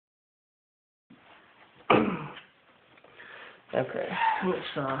Okay,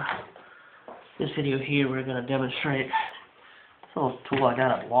 this video here we're going to demonstrate this little tool I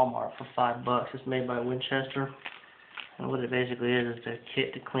got at Walmart for $5. It's made by Winchester, and what it basically is a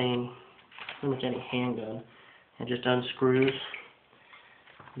kit to clean pretty much any handgun. It just unscrews.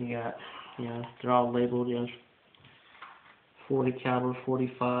 You got, they're all labeled, 40 caliber,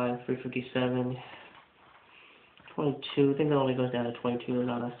 45, 357, 22. I think that only goes down to 22. There's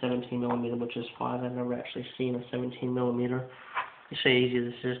not a 17 millimeter, which is fine. I've never actually seen a 17 millimeter. You see how easy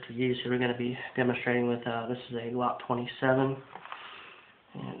this is to use. So we're going to be demonstrating with this is a Glock 27,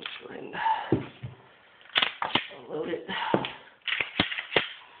 and just go ahead and unload it.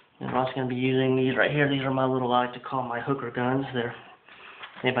 And I'm also going to be using these right here. These are my little, I like to call my hooker guns. They're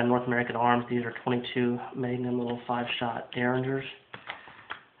made by North American Arms. These are 22 Magnum little 5-shot Derringers,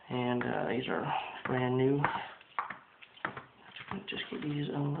 and these are brand new. Just get these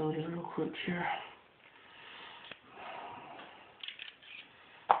unloaded real quick here.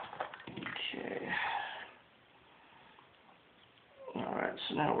 Okay. Alright,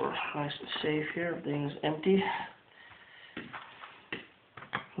 so now we're nice and safe here. Everything's empty.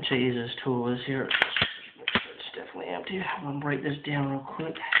 I'll show you this tool is here. It's definitely empty. I'm going to break this down real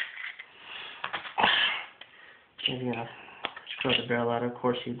quick. If you're going to scrub the barrel out, of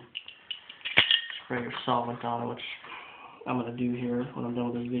course you spray your solvent on it, which I'm going to do here when I'm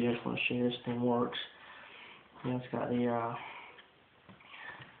done with this video. I just want to show you this thing works. It's got the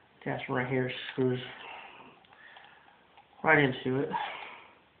attachment right here, screws right into it.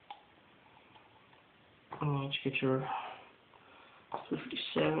 And you get your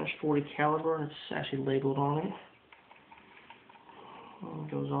 357 40 caliber, and it's actually labeled on it. And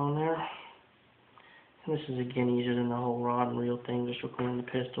it goes on there. And this is again easier than the whole rod and reel thing, just for cleaning the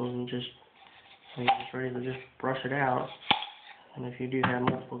pistols and just you're just ready to just brush it out. And if you do have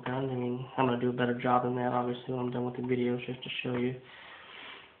multiple guns, I'm going to do a better job than that, obviously, when I'm done with the videos, just to show you.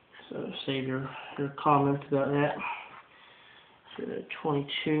 So save your comments about that. So the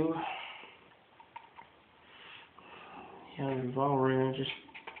 22. The revolver in, just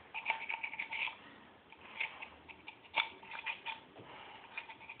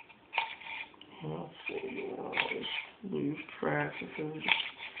let's see, all these loose tracks. It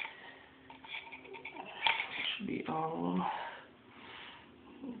should be all of them.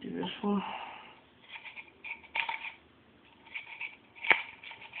 Do this one.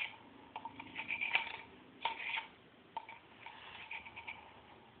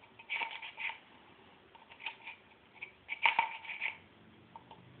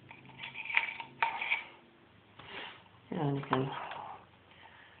 And you can, of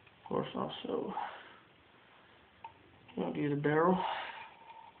course, also do the barrel.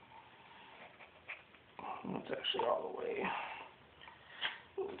 That's actually all the way.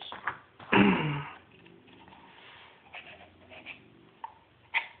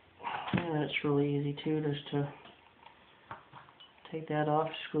 And it's really easy too, just to take that off,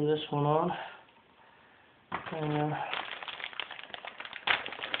 screw this one on, and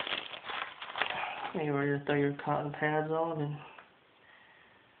you're ready to throw your cotton pads on and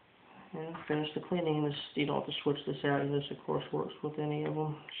finish the cleaning. This, you don't have to switch this out. This, of course, works with any of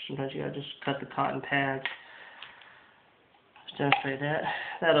them. Sometimes you gotta just cut the cotton pads. Just demonstrate that.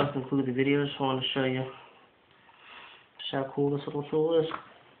 That does conclude the video. Just wanted to show you just how cool this little tool is.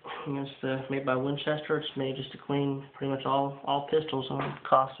 And it's made by Winchester. It's made just to clean pretty much all pistols. It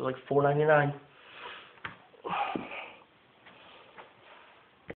costs like $4.99.